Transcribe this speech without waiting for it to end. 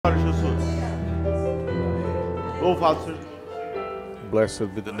Louvado seja o nome do Senhor. Blessed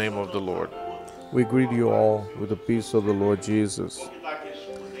be the name of the Lord. We greet you all with the peace of the Lord Jesus. Convidar aqueles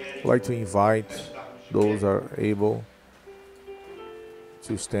que puderem I'd like to invite a estarmos de those pé who are able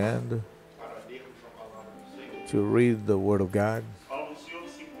to stand para lermos a palavra do Senhor. to read the Word of God. A palavra do Senhor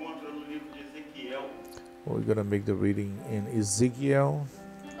se encontra no livro de Ezequiel, We're going to make the reading in Ezekiel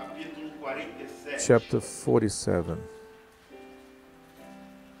capítulo 47. chapter 47.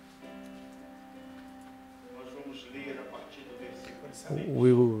 Nós vamos ler a partir do versículo 7.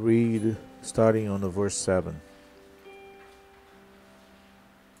 We will read starting on the verse 7.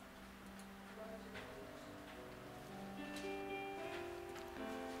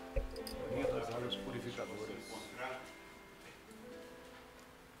 Das águas purificadoras. Encontrar.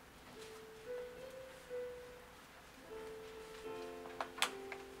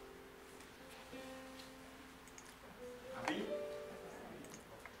 Amém?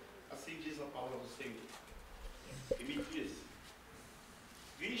 Assim diz a palavra do Senhor. E me diz: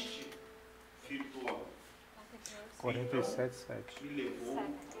 Viste, filho do homem, 47:7. me levou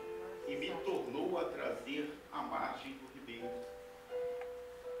e me tornou a trazer à margem do ribeiro.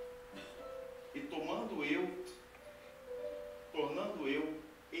 E tornando eu,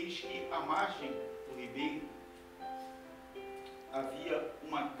 eis que à margem do ribeiro havia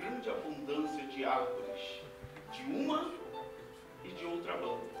uma grande abundância de árvores, de uma e de outra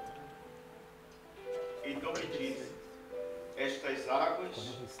banda. Então me disse: estas águas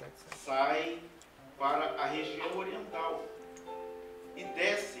 47:7. saem para a região oriental e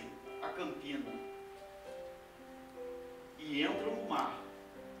descem a campina e entram no mar.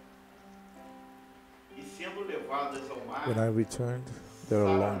 E sendo levadas ao mar, When I returned, there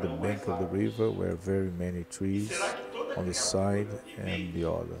along the bank of the river were very many trees on the side and the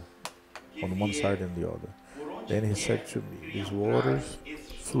other, on one side and the other. Then he said to me, these waters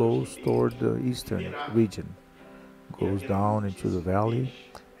flows toward the eastern region, goes down into the valley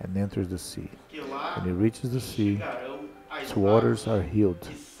and enters the sea. When it reaches the sea, its waters are healed,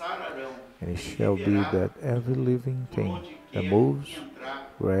 and it shall be that every living thing that moves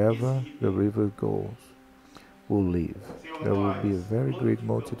wherever the river goes will live. There will be a very great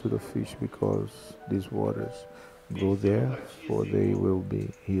multitude of fish because these waters go there, for they will be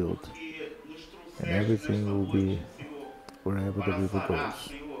healed, and everything will be wherever the river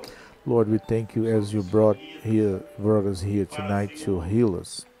goes. Lord, we thank you as you brought us here tonight to heal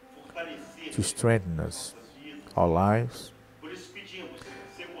us, to strengthen us, our lives.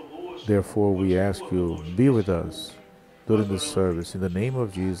 Therefore, we ask you, be with us during the service. In the name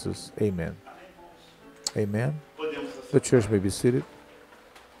of Jesus, amen. Amen. The church may be seated.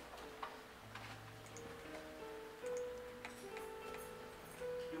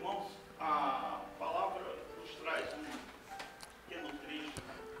 Irmãos, a palavra nos traz pequeno trecho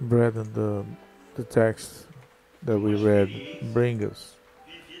Brethren, the text that we read bring us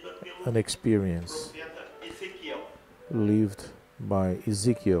vivida pelo an experience profeta Ezequiel. lived by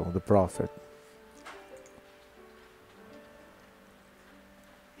Ezekiel, the prophet.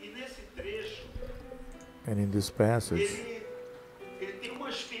 E nesse trecho, And in this passage, ele tem uma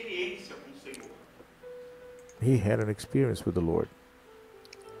experiência com o Senhor. he had an experience with the Lord.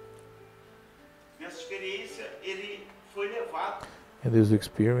 Nessa experiência, ele foi levado In this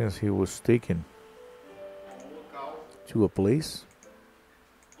experience, he was taken a um local to a place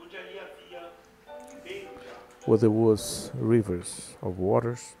onde ali havia um ribeiro de água. where there was rivers of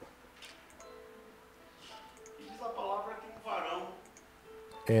waters, E diz a palavra que um varão,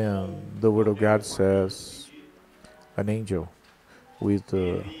 and the word of God says an angel with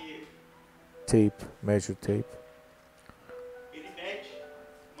ele, measure tape, ele mede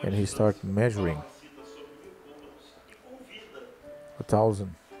uma and he distância started measuring conhecida sobre 1000 côvados e convida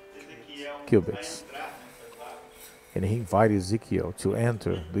 1,000 Ezequiel cubits. a entrar nessas águas. and he invited Ezekiel to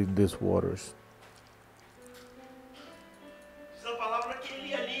enter in these waters. Diz a palavra que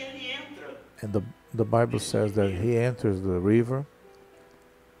ele entra. And the Bible says that he enters the river,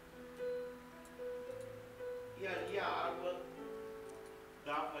 E ali a água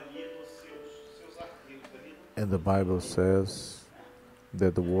dava ali nos seus arqueiros, ali no and the Bible says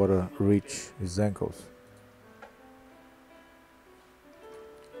that the water reached his ankles.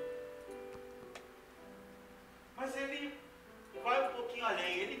 Mas ele vai um pouquinho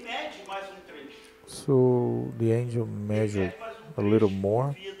além, ele mede mais um trecho. So the angel measured Mede mais a little trecho, more,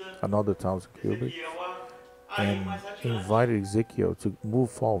 convida another 1,000 cubits, Ezequiel a ir and mais adiante, invited Ezekiel to move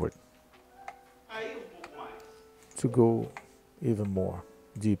forward, a ir pouco mais. to go even more,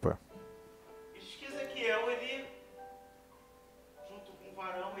 deeper. E diz que Ezequiel, ele, junto com o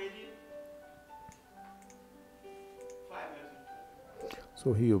varão, ele vai mais um pouco.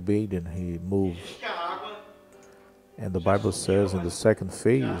 So he obeyed and he E moved. diz que a água And the Bible says in the second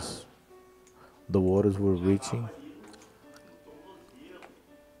phase, the waters were reaching.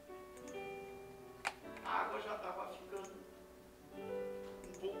 A água já estava ficando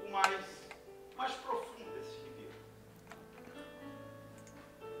pouco mais profunda esse ribeiro.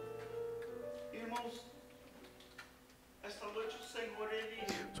 Irmãos, esta noite o Senhor, ele...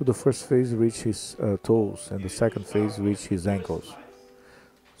 So the first phase reached his toes, and the second phase reached his ankles.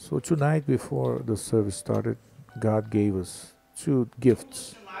 So tonight, before the service started, God gave us two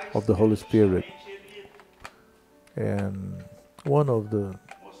gifts of the Holy Spirit. And one of the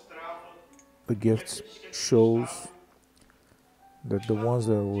gifts shows that the ones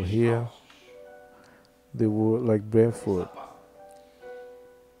that were here, they were like barefoot,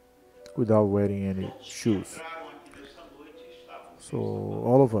 without wearing any shoes. So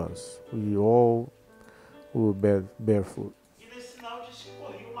all of us, we all were barefoot.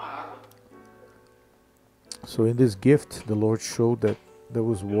 So in this gift, the Lord showed that there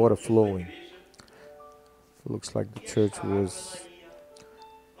was water flowing. It looks like the church was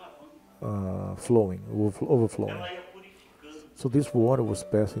overflowing. So this water was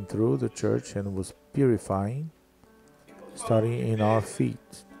passing through the church and was purifying, starting in our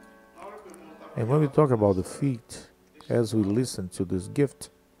feet. And when we talk about the feet, as we listen to this gift,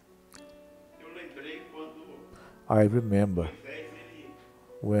 I remember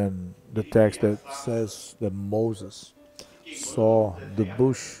when the text that says that Moses saw the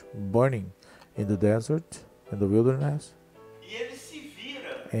bush burning in the desert, in the wilderness,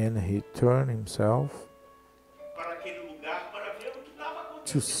 and he turned himself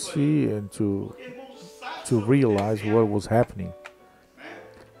to see and to realize what was happening,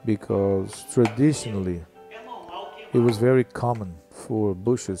 because traditionally it was very common for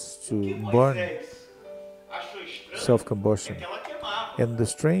bushes to burn, self-combustion. And the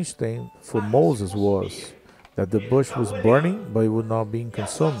strange thing for Moses was that the bush was burning, but it was not being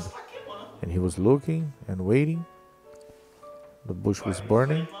consumed. And he was looking and waiting. The bush was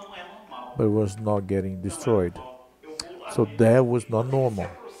burning, but it was not getting destroyed. So that was not normal.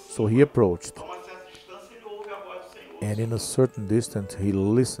 So he approached. And in a certain distance, he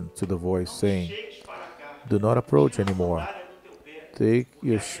listened to the voice saying, "Do not approach anymore. Take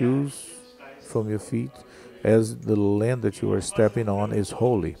your shoes from your feet, as the land that you are stepping on is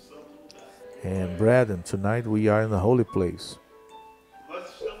holy." And brethren, tonight we are in the holy place.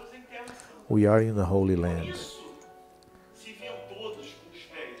 We are in the Holy Land.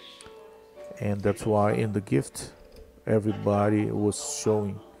 And that's why in the gift, everybody was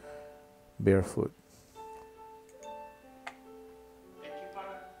showing barefoot.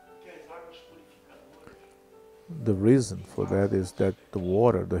 The reason for that is that the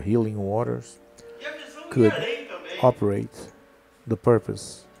water, the healing waters, could operate the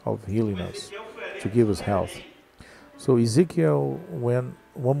purpose of healing us, to give us health. So Ezekiel went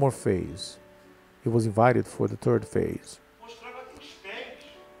one more phase. He was invited for the third phase.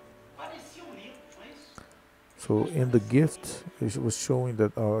 So in the gift, it was showing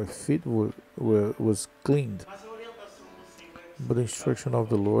that our feet was cleaned. But the instruction of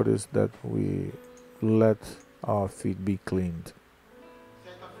the Lord is that we let our feet be cleaned.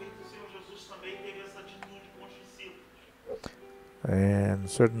 And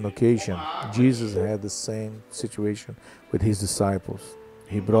certain occasion, Jesus had the same situation with his disciples.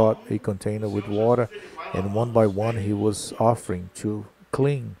 He brought a container with water, and one by one he was offering to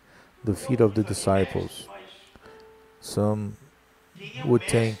clean the feet of the disciples. Some would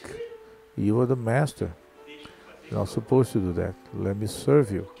think, "You are the master. You're not supposed to do that. Let me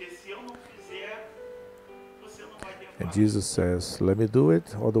serve you." And Jesus says, "Let me do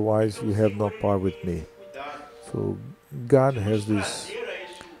it, otherwise you have no part with me." So God has this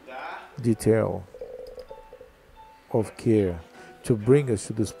detail of care to bring us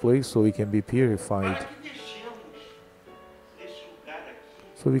to this place so we can be purified,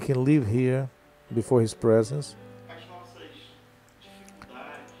 so we can live here before His presence,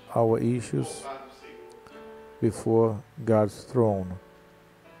 our issues before God's throne.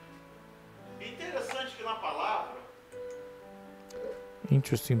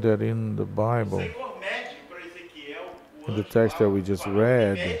 Interesting that in the Bible, in the text that we just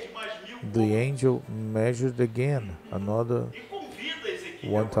read, the angel measured again another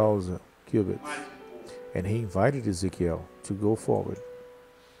 1,000 cubits, and he invited Ezekiel to go forward.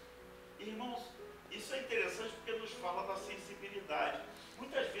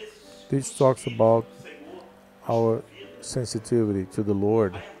 This talks about our sensitivity to the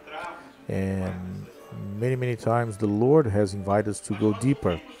Lord, and many times the Lord has invited us to go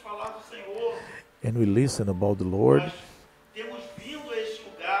deeper, and we listen about the Lord.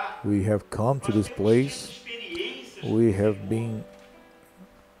 We have come to this place we have been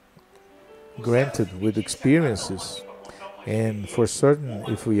granted with experiences, and for certain,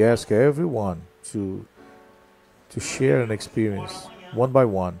 if we ask everyone to share an experience one by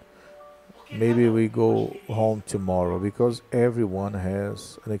one, maybe we go home tomorrow, because everyone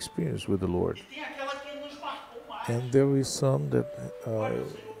has an experience with the Lord. And there is some that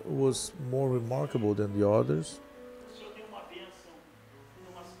was more remarkable than the others.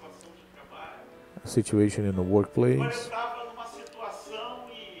 A situation in the workplace.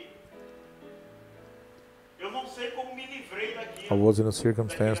 I was in a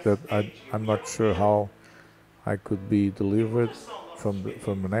circumstance that I'm not sure how I could be delivered from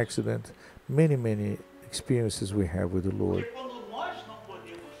an accident. Many experiences we have with the Lord.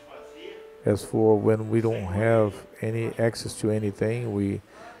 As for when we don't have any access to anything, we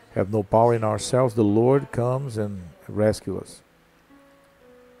have no power in ourselves, the Lord comes and rescues us.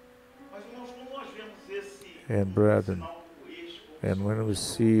 And brethren, and when we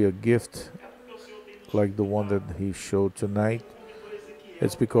see a gift like the one that he showed tonight,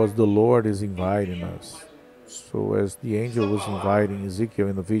 it's because the Lord is inviting us. So as the angel was inviting Ezekiel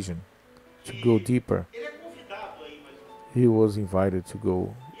in the vision to go deeper, he was invited to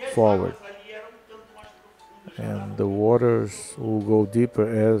go forward. And the waters will go deeper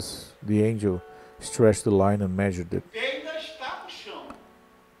as the angel stretched the line and measured it.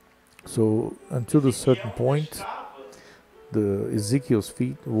 So until a certain point, the Ezekiel's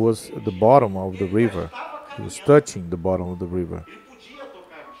feet was at the bottom of the river. He was touching the bottom of the river.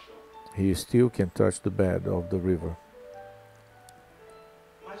 He still can touch the bed of the river.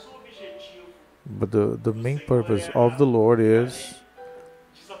 But the main purpose of the Lord is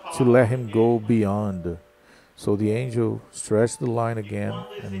to let him go beyond. So the angel stretched the line again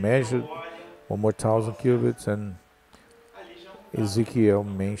and measured 1,000 cubits, and Ezekiel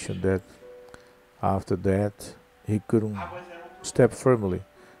mentioned that after that he couldn't step firmly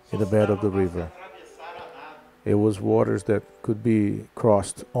in the bed of the river. It was waters that could be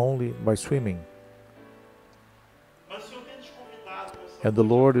crossed only by swimming. And the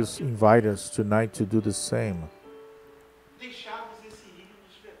Lord is inviting us tonight to do the same.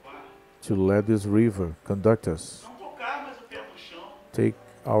 To let this river conduct us. Take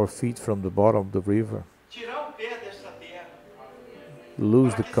our feet from the bottom of the river.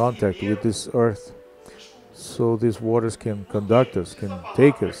 Lose the contact with this earth, so these waters can conduct us, can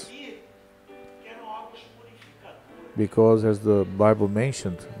take us. Because as the Bible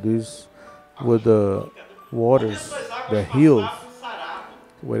mentioned, these were the waters that healed.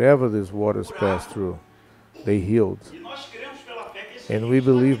 Wherever these waters passed through, they healed. And we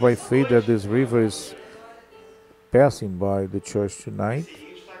believe by faith that this river is passing by the church tonight.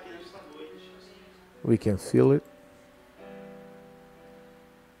 We can feel it.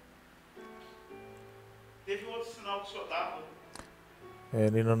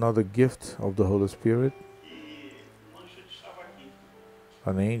 And in another gift of the Holy Spirit,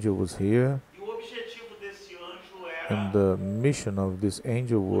 an angel was here, and the mission of this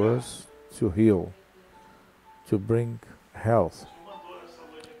angel was to heal, to bring health.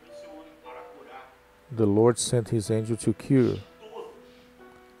 The Lord sent his angel to cure,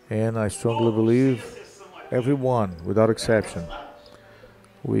 and I strongly believe everyone, without exception,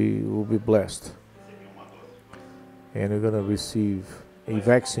 we will be blessed, and we're going to receive a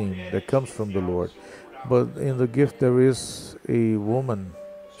vaccine that comes from the Lord. But in the gift there is a woman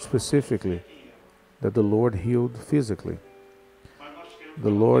specifically that the Lord healed physically.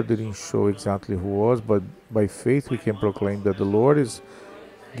 The Lord didn't show exactly who was, but by faith we can proclaim that the Lord is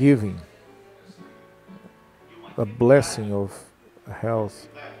giving a blessing of health,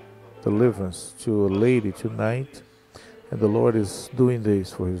 deliverance to a lady tonight, and the Lord is doing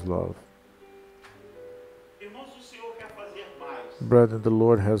this for his love. Brethren, the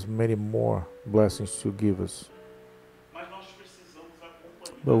Lord has many more blessings to give us.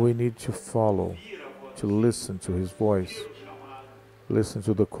 But we need to follow, to listen to his voice, listen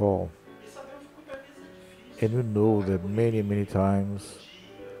to the call. And we know that many times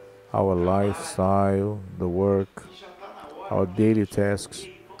our lifestyle, the work, our daily tasks,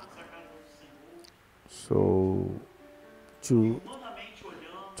 so to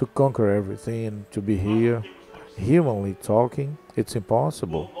conquer everything and to be here, humanly talking, it's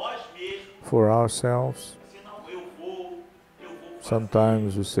impossible for ourselves.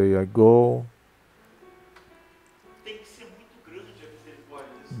 Sometimes we say, I go.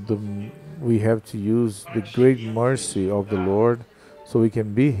 We have to use the great mercy of the Lord so we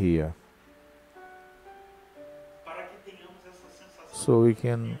can be here. So we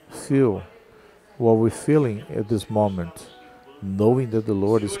can feel what we're feeling at this moment, knowing that the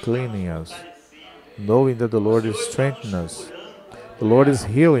Lord is cleaning us, knowing that the Lord is strengthening us. The Lord is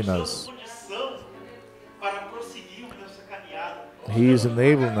healing us. He is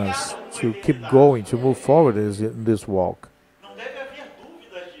enabling us to keep going, to move forward in this walk.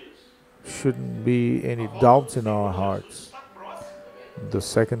 Shouldn't be any doubts in our hearts. The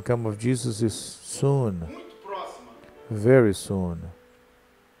second coming of Jesus is soon, very soon.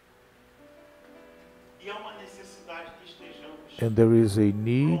 And there is a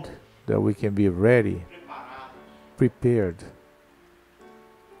need that we can be ready, prepared.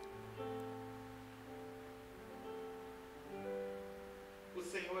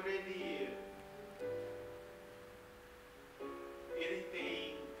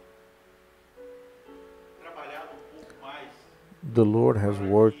 The Lord has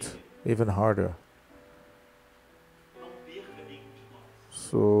worked even harder,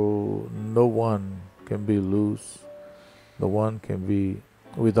 so no one can be loose, no one can be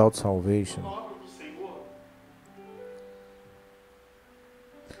without salvation,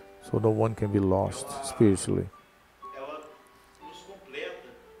 so no one can be lost spiritually.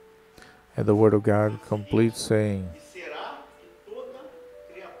 And the Word of God completes saying,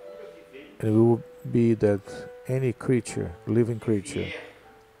 and it will be that any creature, living creature,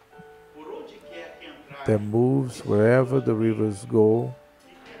 that moves wherever the rivers go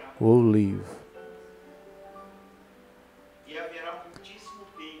will live.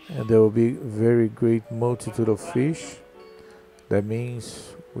 And there will be very great multitude of fish. That means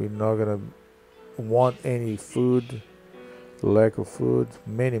we're not going to want any food, lack of food,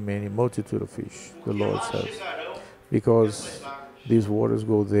 many multitude of fish, the Lord says. Because these waters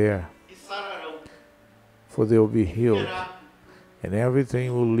go there, for they will be healed, and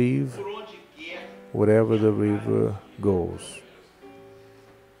everything will live wherever the river goes.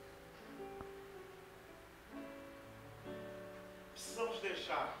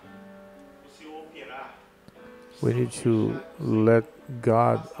 We need to let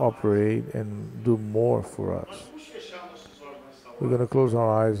God operate and do more for us. We're going to close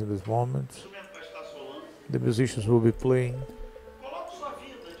our eyes in this moment. The musicians will be playing.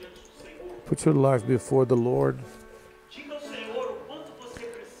 Put your life before the Lord.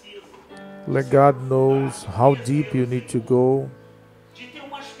 Let God knows how deep you need to go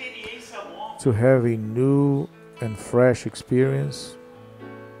to have a new and fresh experience.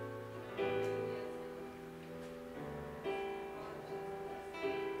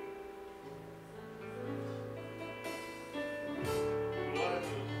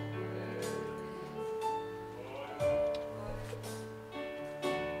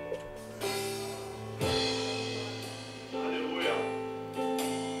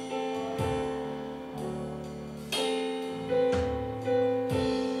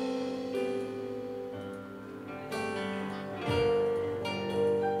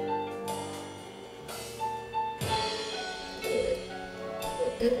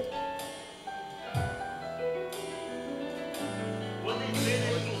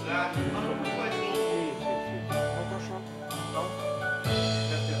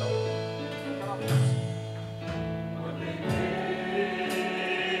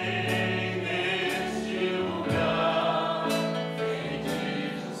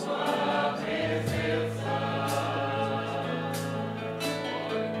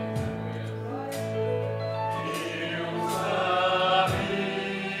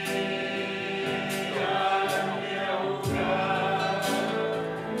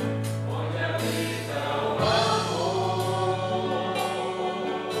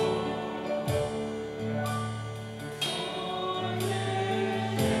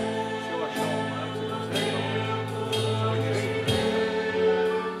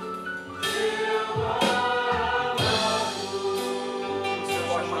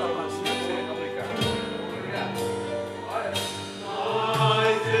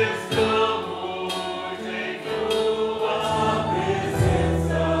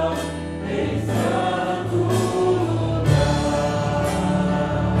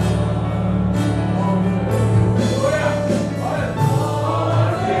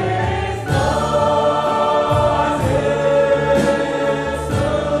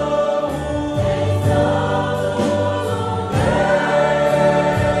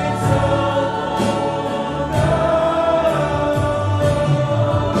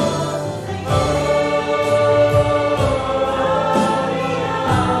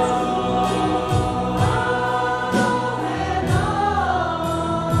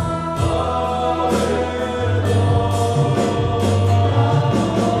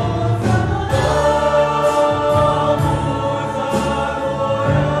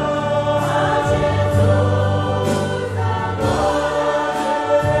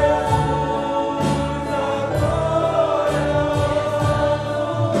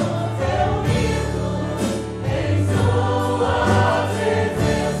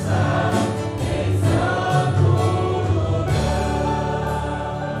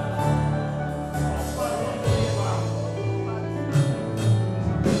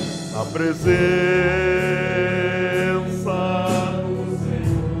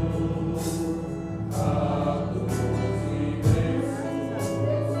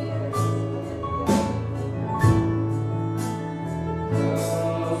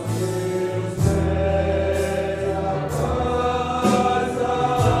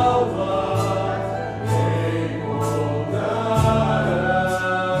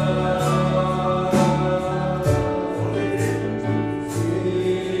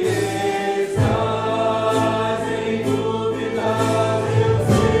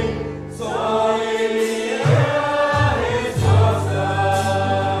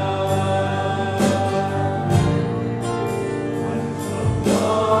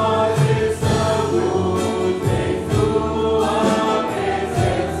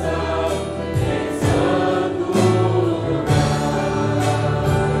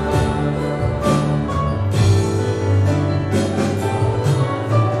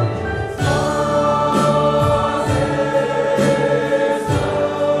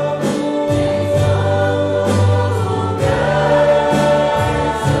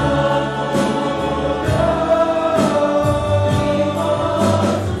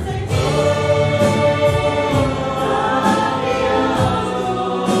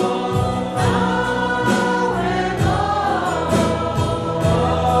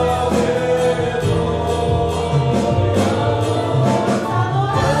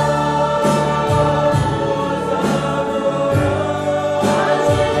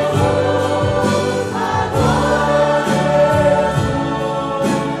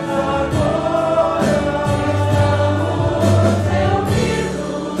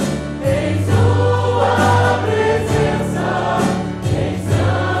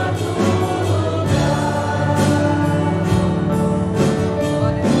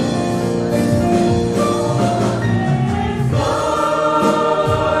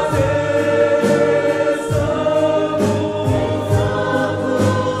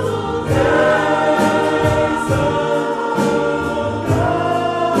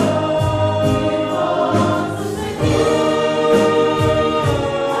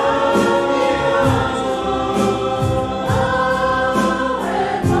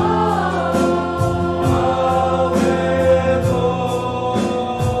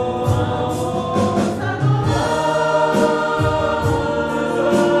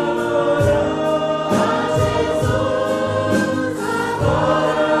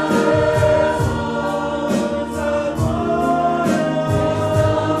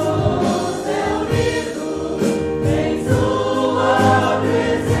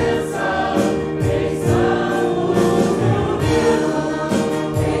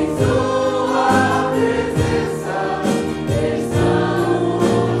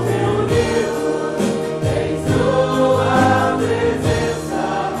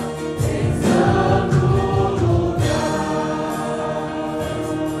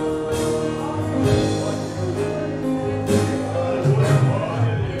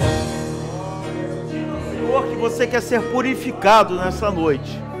 você quer ser purificado nessa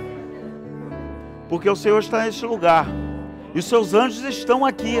noite, porque o Senhor está neste lugar e os seus anjos estão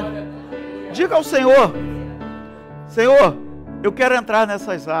aqui. Diga ao Senhor: Senhor, eu quero entrar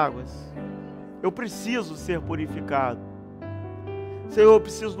nessas águas, eu preciso ser purificado. Senhor, eu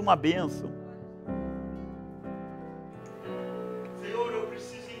preciso de uma bênção. Senhor, eu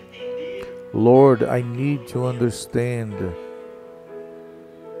preciso entender. Lord, I need to understand.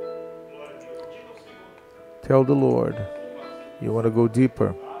 Tell the Lord you want to go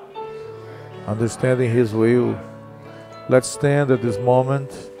deeper, understanding His will. Let's stand at this moment.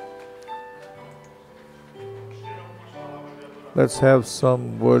 Let's have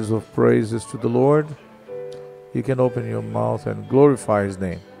some words of praises to the Lord. You can open your mouth and glorify His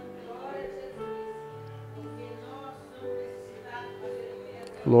name.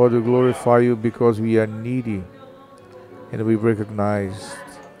 Lord, we glorify you because we are needy and we recognize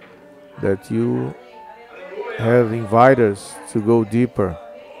that you have invited us to go deeper,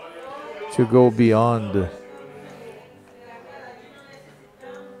 to go beyond.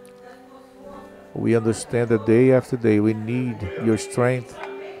 We understand that day after day we need your strength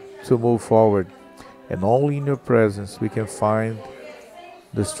to move forward. And only in your presence we can find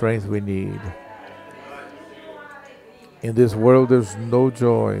the strength we need. In this world there's no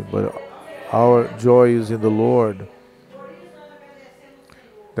joy, but our joy is in the Lord.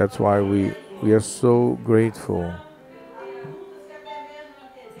 That's why we are so grateful.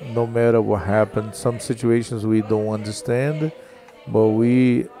 No matter what happens, some situations we don't understand, but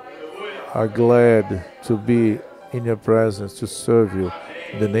we are glad to be in your presence, to serve you.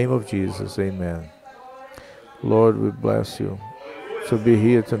 In the name of Jesus, amen. Lord, we bless you. to be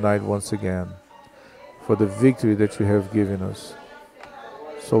here tonight once again, for the victory that you have given us.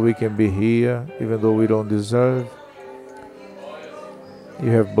 So we can be here even though we don't deserve. You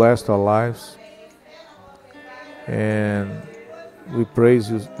have blessed our lives, and we praise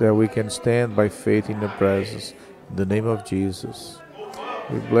you that we can stand by faith in your presence. In the name of Jesus,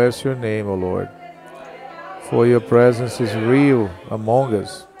 we bless your name, O Lord, for your presence is real among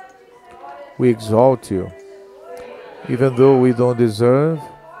us. We exalt you. Even though we don't deserve,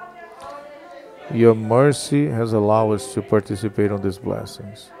 your mercy has allowed us to participate on these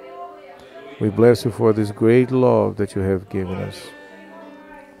blessings. We bless you for this great love that you have given us.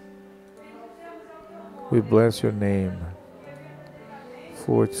 We bless your name,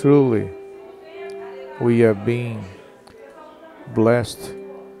 for truly we are being blessed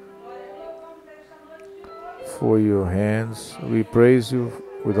for your hands. We praise you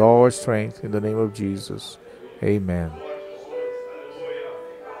with all our strength in the name of Jesus. Amen.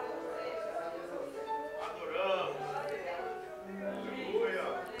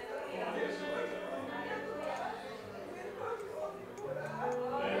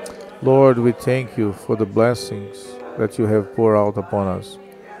 Lord, we thank you for the blessings that you have poured out upon us.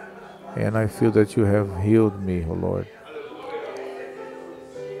 And I feel that you have healed me, O Lord.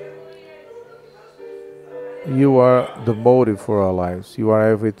 You are the motive for our lives. You are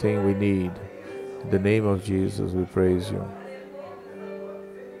everything we need. In the name of Jesus, we praise you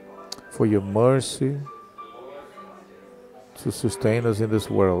for your mercy to sustain us in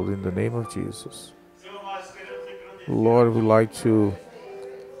this world. In the name of Jesus. Lord, we like to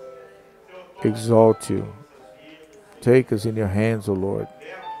exalt you. Take us in your hands, O Lord,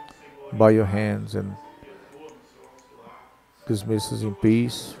 by your hands, and dismiss us in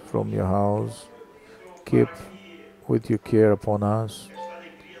peace from your house. Keep with your care upon us,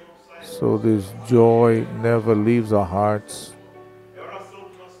 so this joy never leaves our hearts.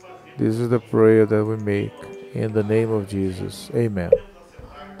 This is the prayer that we make in the name of Jesus. Amen.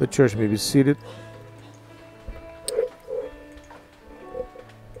 The church may be seated.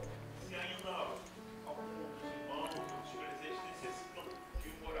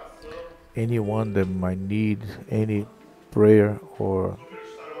 Anyone that might need any prayer or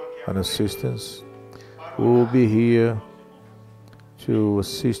an assistance, we will be here to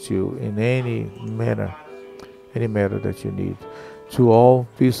assist you in any matter that you need. To all,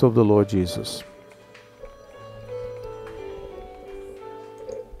 peace of the Lord Jesus.